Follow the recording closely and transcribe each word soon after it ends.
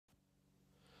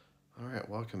Alright,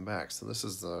 welcome back. So this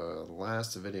is the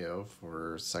last video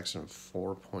for section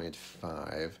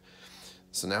 4.5.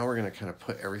 So now we're going to kind of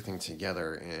put everything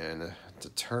together and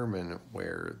determine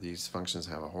where these functions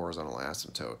have a horizontal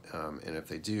asymptote. And if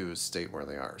they do, state where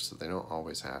they are. So they don't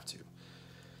always have to.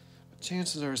 But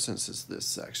chances are, since it's this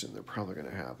section, they're probably going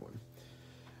to have one.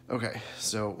 Okay,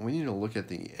 so we need to look at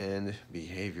the end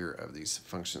behavior of these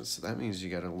functions. So that means you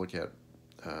got to look at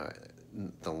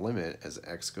the limit as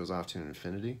x goes off to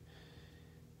infinity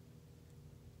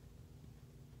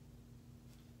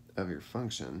of your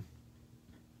function,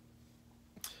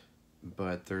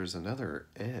 but there's another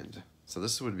end. So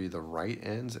this would be the right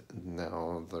end.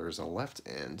 Now there's a left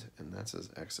end, and that's as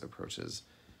x approaches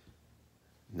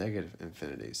negative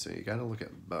infinity. So you got to look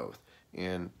at both.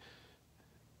 And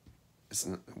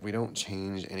we don't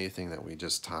change anything that we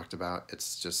just talked about.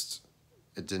 It's just,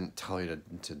 it didn't tell you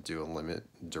to do a limit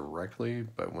directly,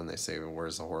 but when they say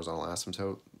where's the horizontal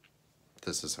asymptote,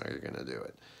 this is how you're going to do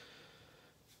it.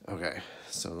 Okay,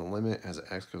 so the limit as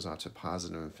x goes off to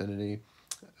positive infinity,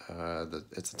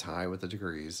 it's a tie with the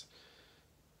degrees.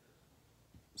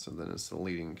 So then it's the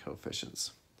leading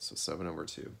coefficients. So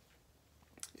 7/2.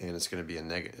 And it's going to be a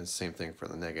negative, same thing for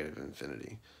the negative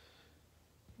infinity.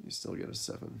 You still get a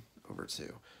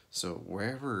 7/2. So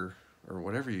wherever or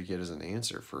whatever you get as an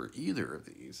answer for either of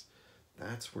these,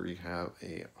 that's where you have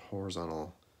a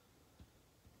horizontal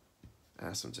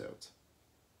asymptote.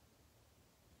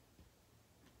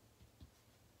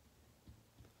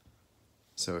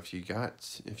 So if you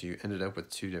ended up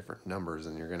with two different numbers,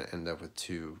 then you're going to end up with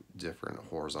two different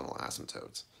horizontal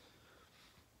asymptotes.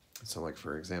 So like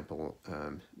for example,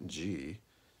 part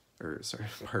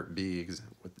B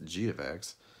with g of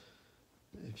x,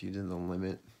 if you did the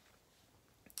limit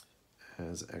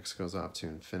as x goes off to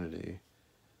infinity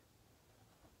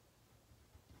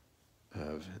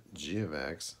of g of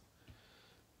x,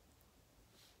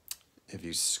 if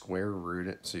you square root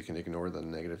it, so you can ignore the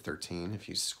 -13, if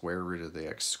you square root of the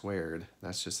x squared,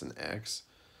 that's just an x.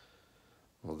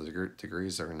 Well, the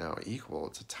degrees are now equal.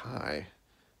 It's a tie.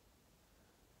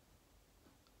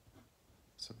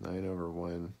 So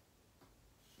 9/1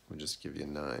 would just give you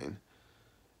 9.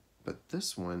 But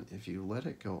this one, if you let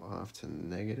it go off to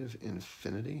negative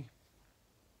infinity,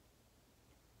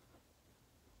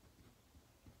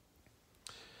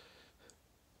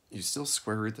 you still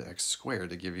square root the x squared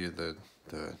to give you the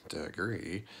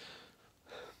degree.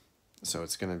 So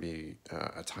it's going to be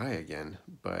a tie again,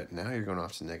 but now you're going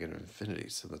off to negative infinity.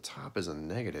 So the top is a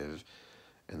negative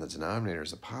and the denominator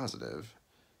is a positive.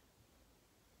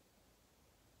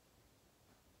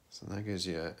 So that gives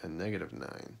you a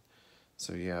 -9.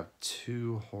 So you have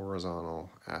two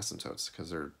horizontal asymptotes because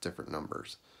they're different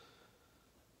numbers.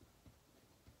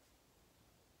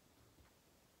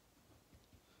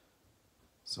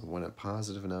 So one at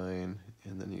 +9,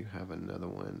 and then you have another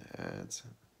one at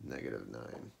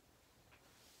 -9.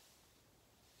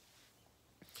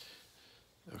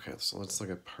 Okay, so let's look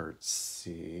at part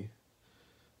C.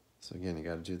 So again, you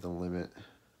got to do the limit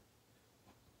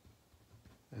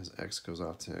as x goes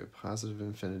off to positive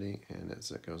infinity and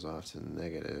as it goes off to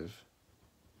negative.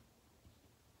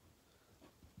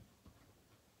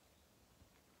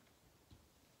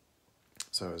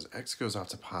 So as x goes off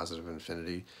to positive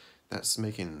infinity, that's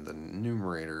making the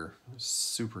numerator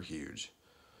super huge.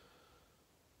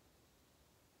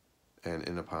 And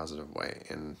in a positive way.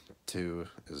 And 2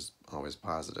 is always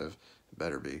positive. It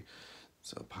better be.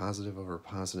 So positive over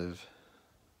positive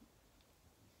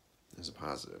is a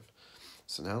positive.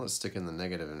 So now let's stick in the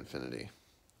negative infinity.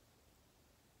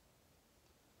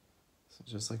 So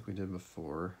just like we did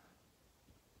before,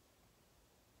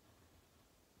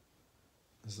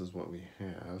 this is what we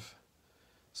have.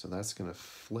 So that's going to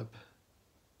flip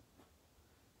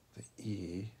the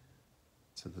e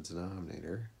to the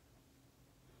denominator.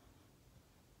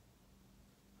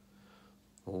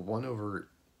 Well, 1 over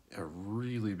a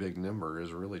really big number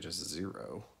is really just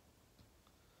 0.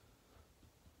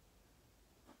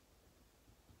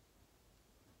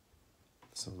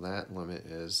 So that limit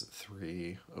is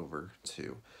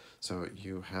 3/2. So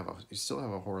you still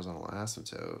have a horizontal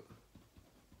asymptote,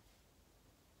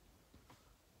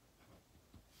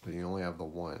 but you only have the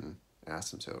one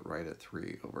asymptote right at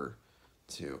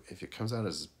 3/2. If it comes out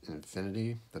as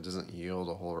infinity, that doesn't yield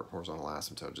a horizontal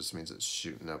asymptote. It just means it's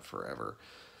shooting up forever.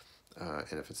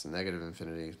 And if it's a negative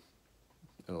infinity,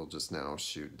 it'll just now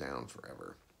shoot down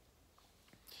forever.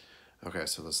 Okay,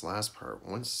 so this last part,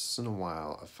 once in a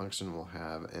while, a function will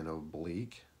have an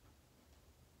oblique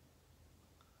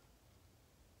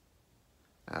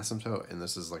asymptote, and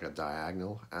this is like a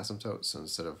diagonal asymptote. So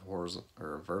instead of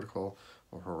vertical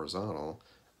or horizontal,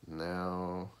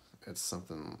 now it's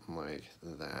something like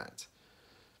that.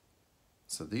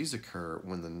 So these occur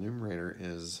when the numerator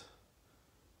is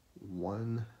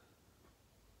 1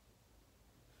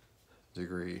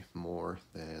 degree more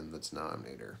than the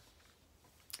denominator.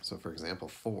 So for example,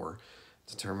 4,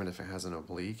 determine if it has an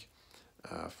oblique.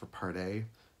 For part A,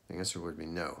 the answer would be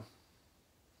no,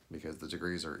 because the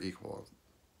degrees are equal.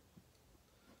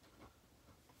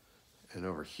 And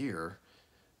over here,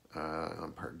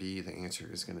 on part B, the answer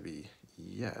is going to be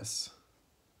yes,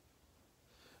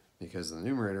 because the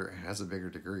numerator has a bigger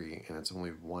degree, and it's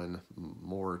only 1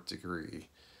 more degree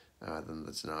than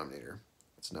the denominator.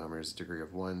 The denominator is a degree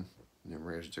of 1, the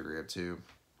numerator is a degree of 2.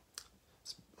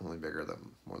 It's only bigger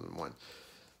than more than 1.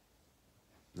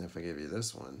 And if I give you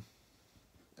this one,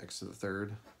 x to the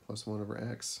third plus 1 over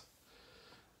x,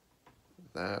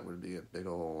 that would be a big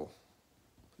ol'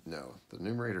 no. The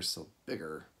numerator's still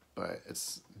bigger, but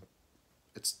it's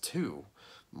 2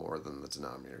 more than the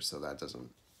denominator, so that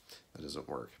doesn't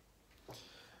work.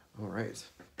 All right,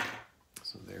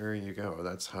 so there you go.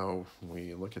 That's how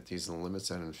we look at these limits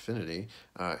at infinity.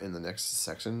 In the next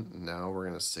section, now we're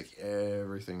going to stick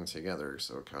everything together.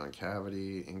 So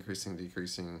concavity, increasing,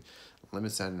 decreasing,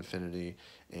 limits at infinity,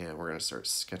 and we're going to start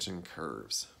sketching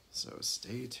curves. So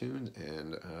stay tuned,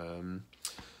 and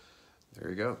there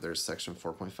you go. There's section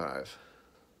 4.5.